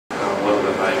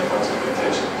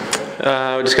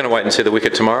We're just going to wait and see the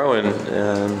wicket tomorrow, and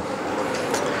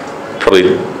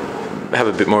probably have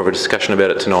a bit more of a discussion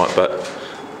about it tonight, but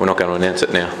we're not going to announce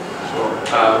it now. Sure.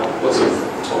 What's the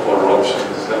top order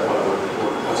options? Is that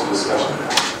what's the discussion?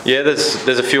 Yeah,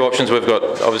 there's a few options. We've got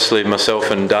obviously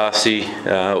myself and Darcy,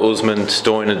 Usman,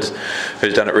 Stoyne,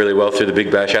 who's done it really well through the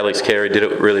Big Bash. Alex Carey did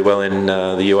it really well in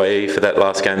the UAE for that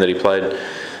last game that he played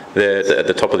there at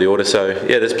the top of the order. So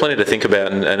yeah, there's plenty to think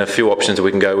about, and a few options that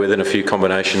we can go with, and a few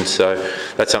combinations. So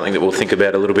that's something that we'll think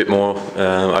about a little bit more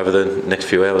over the next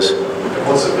few hours. And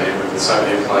what's it mean with so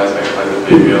many players having played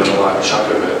the BBL and a large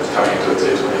chunk of it coming into a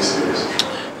T20 series?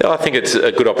 I think it's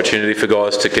a good opportunity for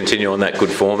guys to continue on that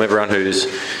good form. Everyone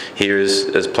who's here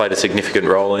has played a significant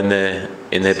role in their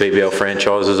BBL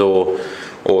franchises or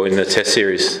in the Test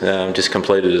series just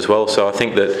completed as well. So I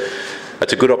think that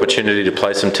it's a good opportunity to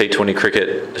play some T20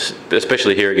 cricket,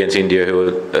 especially here against India,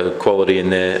 who are quality in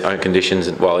their own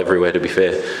conditions, well, everywhere to be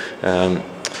fair.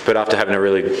 But after having a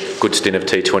really good stint of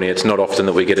T20, it's not often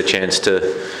that we get a chance to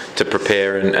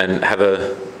prepare and have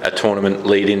a tournament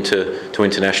lead into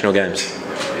international games.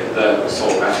 In the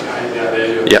sort of match game out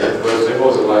there, yeah. What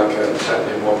was it like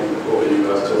chatting? What were you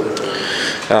guys talking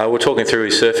about? We're talking through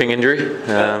his surfing injury,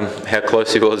 how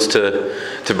close he was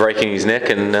to breaking his neck,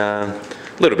 and a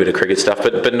little bit of cricket stuff,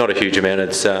 but not a huge amount.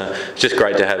 It's just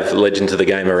great to have legends of the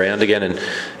game around again, and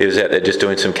he was out there just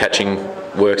doing some catching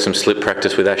work, some slip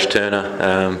practice with Ash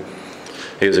Turner.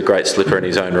 He was a great slipper in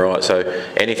his own right, so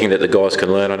anything that the guys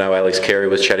can learn. I know Alex Carey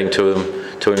was chatting to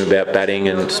him about batting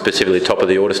and specifically top of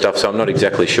the order stuff, so I'm not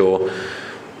exactly sure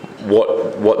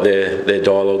what their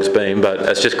dialogue's been, but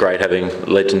it's just great having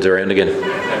legends around again.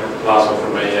 And last one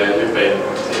from me, you've been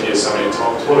to India so many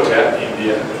times. What about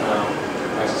India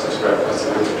makes it such a great place to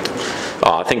live?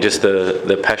 I think just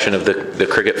the passion of the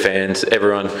cricket fans.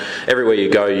 Everywhere you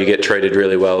go, you get treated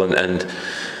really well, and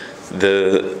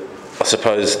I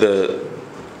suppose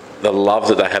the love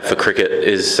that they have for cricket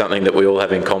is something that we all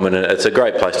have in common, and it's a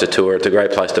great place to tour. It's a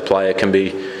great place to play. It can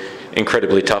be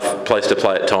incredibly tough place to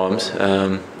play at times,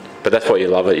 but that's why you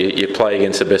love it. You play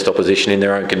against the best opposition in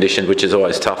their own conditions, which is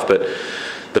always tough, but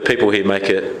the people here make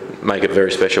it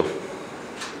very special.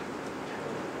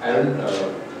 And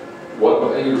what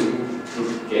are you looking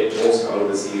to get most out of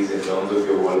the series in terms of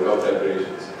your World Cup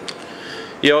preparations?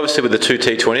 Yeah, obviously with the two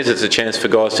T20s, it's a chance for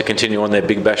guys to continue on their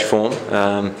Big Bash form.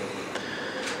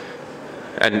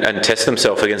 And test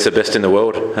themselves against the best in the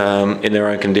world in their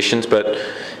own conditions. But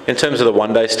in terms of the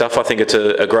one-day stuff, I think it's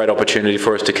a great opportunity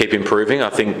for us to keep improving.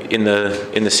 I think in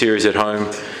the series at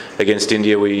home against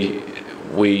India, we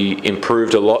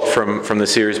improved a lot from the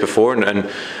series before, and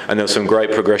there was some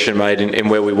great progression made in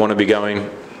where we want to be going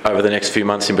over the next few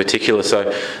months in particular.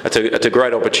 So it's a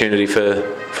great opportunity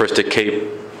for us to keep,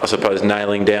 I suppose,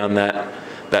 nailing down that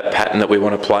pattern that we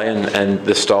want to play and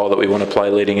the style that we want to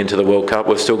play leading into the World Cup.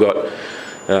 We've still got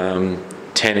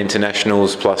 10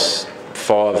 internationals plus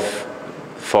five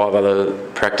other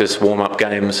practice warm-up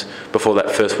games before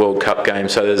that first World Cup game.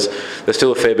 So there's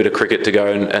still a fair bit of cricket to go,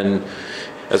 and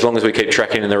as long as we keep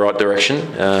tracking in the right direction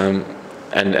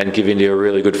and give India a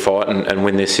really good fight and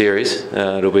win this series,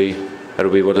 it'll be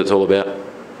what it's all about.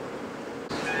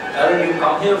 Aaron, you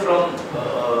come here from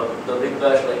the Big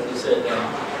Bash, like you said,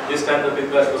 and this time the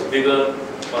Big Bash was bigger,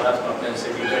 perhaps not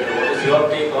necessarily better. What is your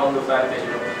take on the fact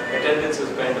that attendance has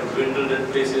kind of dwindled in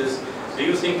places? Do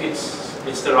you think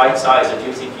it's the right size, or do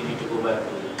you think you need to go back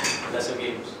to lesser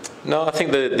games? No, I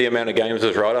think the amount of games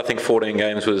was right. I think 14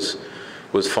 games was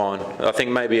fine. I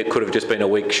think maybe it could have just been a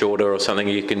week shorter or something.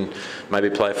 You can maybe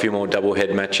play a few more double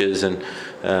head matches, and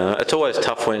it's always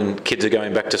tough when kids are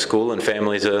going back to school and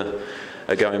families are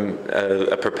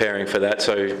preparing for that.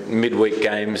 So midweek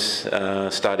games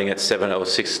starting at 7 or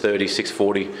 6:30,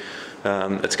 6:40.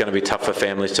 It's going to be tough for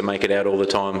families to make it out all the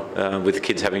time with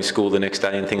kids having school the next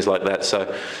day and things like that.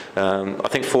 So I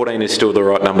think 14 is still the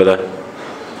right number though.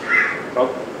 Rob?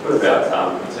 What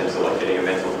about in terms of like getting a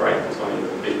mental break between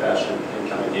the Big Bash and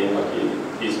coming in? Like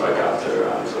you spoke after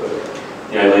sort of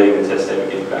leading the Test team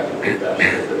and getting back in the Big Bash,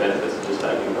 the benefits of just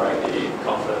taking a break. Are you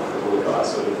confident that all the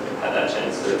guys sort of had that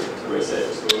chance to reset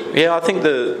just a little bit? Yeah, I think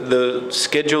the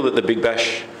schedule that the Big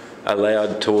Bash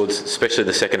allowed towards, especially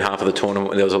the second half of the tournament,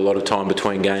 when there was a lot of time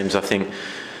between games, I think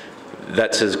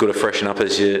that's as good a freshen up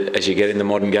as you get in the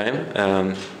modern game,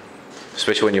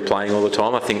 especially when you're playing all the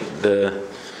time. I think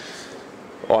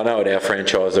I know at our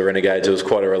franchise, the Renegades, it was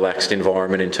quite a relaxed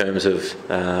environment in terms of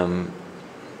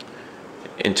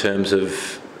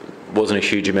wasn't a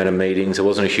huge amount of meetings, there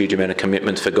wasn't a huge amount of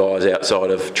commitments for guys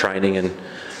outside of training and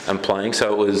playing.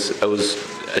 So it was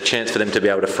a chance for them to be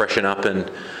able to freshen up and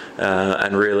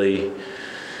really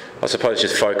I suppose,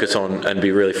 just focus on and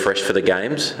be really fresh for the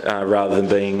games, rather than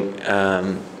being,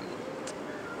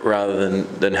 rather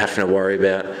than having to worry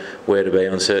about where to be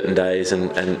on certain days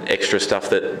and extra stuff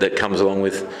that comes along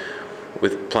with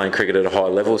playing cricket at a high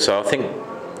level. So I think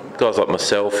guys like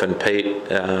myself and Pete,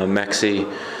 Maxi,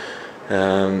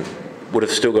 would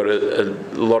have still got a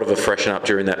lot of a freshen up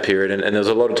during that period, and there was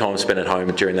a lot of time spent at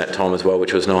home during that time as well,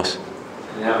 which was nice.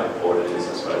 And how important it is,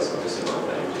 I suppose, not just in one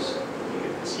thing, just looking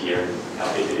at this year and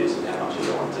how big it is and how much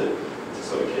you want to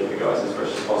sort of keep the guys as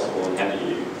fresh as possible, and how do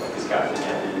you, like as captain,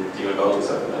 how do you involve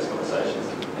yourself in those conversations,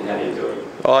 and how do you do it?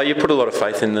 Oh, you put a lot of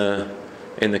faith in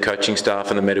the coaching staff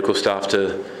and the medical staff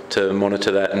to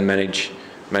monitor that and manage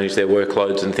their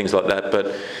workloads and things like that.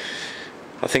 But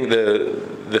I think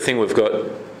the thing we've got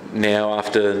now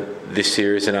after this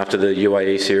series and after the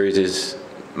UAE series is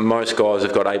most guys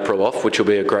have got April off, which will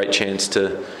be a great chance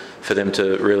for them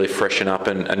to really freshen up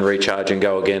and recharge and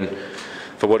go again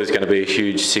for what is going to be a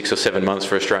huge 6 or 7 months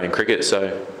for Australian cricket.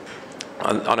 So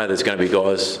I know there's going to be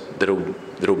guys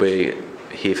that'll be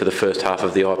here for the first half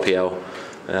of the IPL,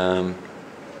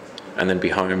 and then be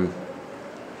home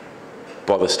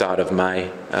by the start of May.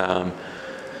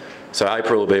 So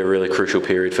April will be a really crucial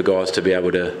period for guys to be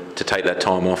able to take that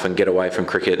time off and get away from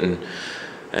cricket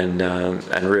and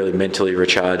really mentally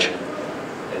recharge.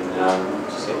 And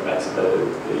just getting back to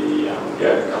the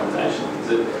open combination, is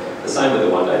it the same with the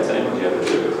one-day team, or do you have a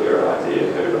bit of a clearer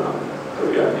idea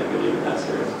who you're opening with you in that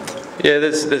series? Yeah,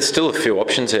 there's still a few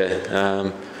options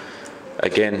there.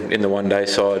 Again, in the one-day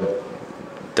side,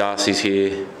 Darcy's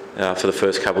here for the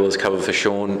first couple as cover for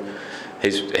Sean.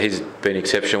 He's been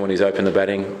exceptional when he's opened the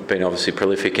batting, been obviously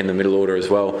prolific in the middle order as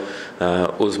well.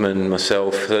 Usman,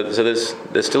 myself, so there's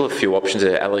still a few options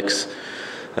there. Alex,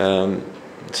 so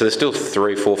there's still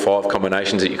 3, 4, 5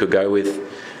 combinations that you could go with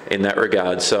in that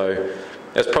regard. So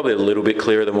that's probably a little bit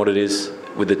clearer than what it is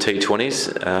with the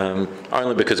T20s,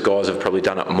 only because guys have probably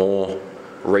done it more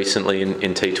recently in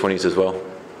T20s as well.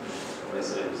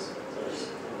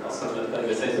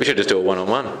 We should just do a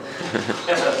one-on-one.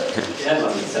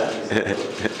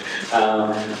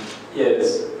 Yeah,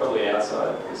 there's probably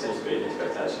outside. There seems to be an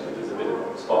expectation that there's a bit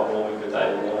of spot warming for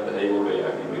David Warner, that he will be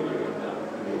opening with you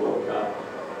in the World Cup.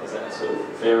 Is that sort of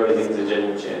fair, or do you think there's a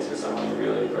genuine chance for someone who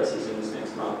really impresses in this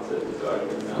next month to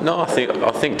open? No, I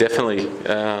think definitely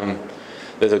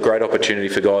there's a great opportunity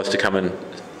for guys to come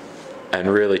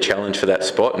and really challenge for that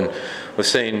spot, and we've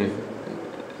seen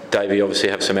Davey obviously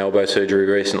have some elbow surgery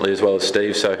recently, as well as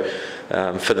Steve. So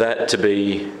for that to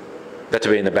be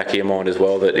in the back of your mind as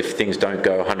well, that if things don't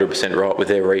go 100% right with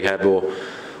their rehab, or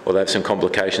they have some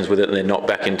complications with it and they're not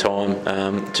back in time,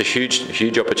 it's a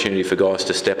huge opportunity for guys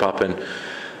to step up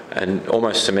and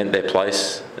almost cement their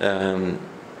place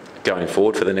going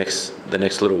forward for the next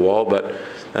little while. But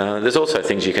there's also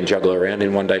things you can juggle around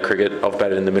in one-day cricket. I've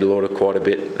batted in the middle order quite a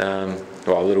bit,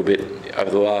 well, a little bit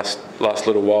over the last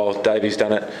little while. Davey's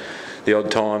done it the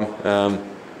odd time.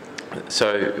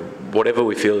 So whatever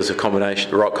we feel is the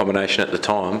right combination at the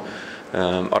time,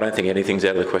 I don't think anything's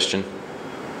out of the question.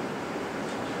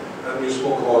 And you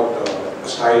spoke about a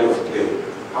style of play.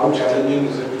 How challenging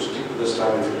is it to stick to the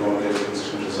style if you don't get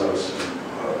instant results?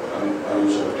 And are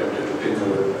you sort of tempted to tinker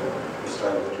with the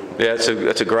style that you? Yeah,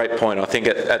 that's a great point. I think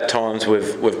at times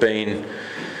we've been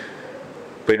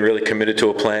really committed to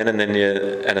a plan and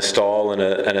a style and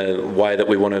a way that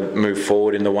we want to move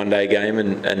forward in the one-day game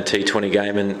and T20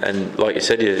 game, and like you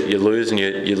said, you lose, and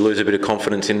you lose a bit of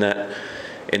confidence in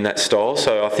that style.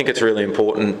 So I think it's really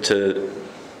important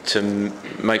to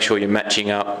make sure you're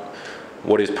matching up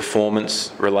what is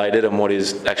performance related and what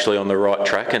is actually on the right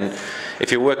track. And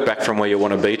if you work back from where you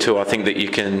want to be to, I think that you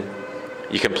can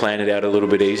plan it out a little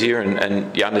bit easier,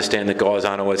 and you understand that guys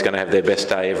aren't always going to have their best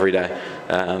day every day.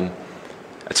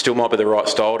 It still might be the right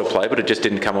style to play, but it just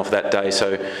didn't come off that day.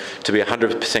 So to be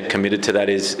 100% committed to that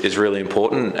is really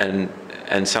important,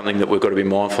 and something that we've got to be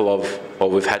mindful of, or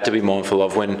we've had to be mindful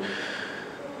of when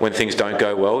things don't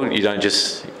go well. You don't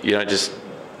just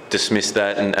dismiss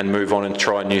that and move on and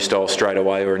try a new style straight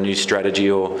away, or a new strategy,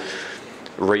 or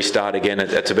restart again.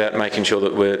 It's about making sure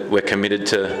that we're committed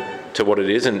to what it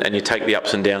is, and you take the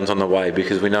ups and downs on the way,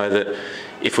 because we know that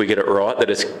if we get it right, that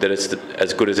it's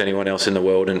as good as anyone else in the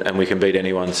world, and we can beat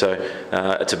anyone. So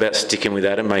it's about sticking with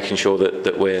that and making sure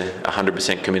that we're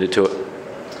 100% committed to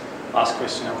it. Last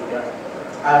question after that.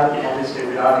 Obviously,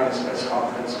 Virat in his press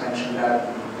conference mentioned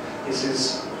that this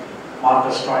is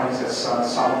Marcus Stoinis as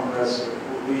someone who has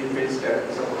faced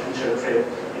as a potential trade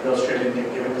in the Australian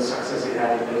team, given the success he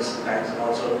had in recent times, and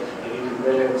also he did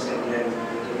well against India in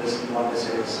this one-day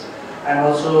series. And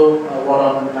also, what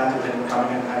on Matthew Henry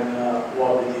coming and having a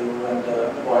war with you and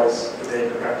the boys today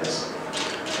to practice?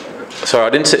 Sorry, I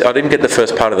didn't get the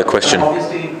first part of the question.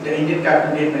 Obviously, the Indian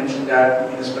captain did mention that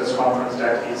in his press conference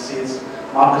that he sees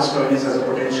Marcus Stoinis as a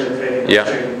potential trade in the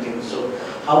Australian team. So,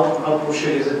 how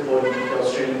crucial is it for the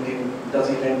Australian team? Does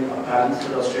he lend a balance to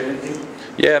the Australian team?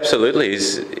 Yeah, absolutely.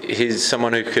 He's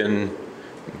someone who can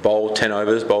bowl 10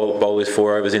 overs, bowl his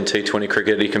 4 overs in T20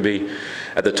 cricket. He can be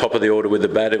at the top of the order with the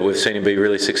bat. We've seen him be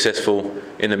really successful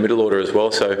in the middle order as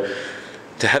well. So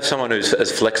to have someone who's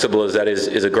as flexible as that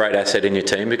is a great asset in your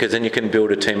team, because then you can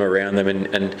build a team around them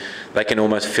and they can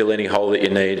almost fill any hole that you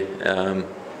need.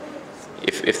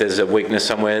 If there's a weakness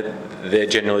somewhere, they're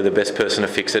generally the best person to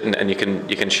fix it, and you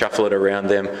can shuffle it around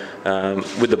them.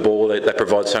 With the ball, they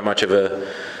provide so much of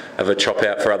a chop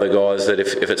out for other guys that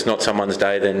if it's not someone's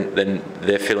day, then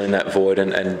they're filling that void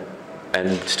and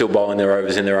still bowling their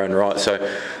overs in their own right. So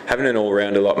having an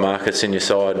all-rounder like Marcus in your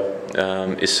side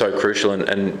is so crucial,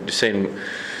 and you've seen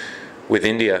with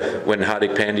India, when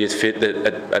Hardik Pandya is fit,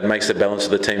 that it makes the balance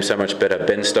of the team so much better.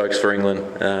 Ben Stokes for England.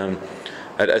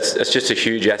 It's just a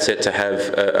huge asset to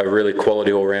have a really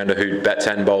quality all-rounder who bats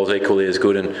and bowls equally as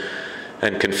good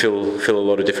and can fill a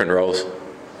lot of different roles.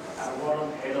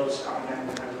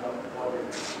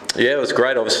 Yeah, it was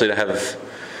great, obviously, to have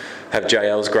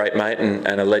JL's great mate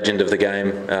and a legend of the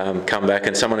game come back,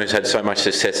 and someone who's had so much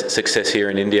success here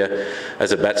in India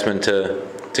as a batsman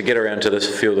to get around to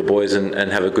this field of boys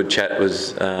and have a good chat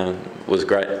was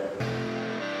great.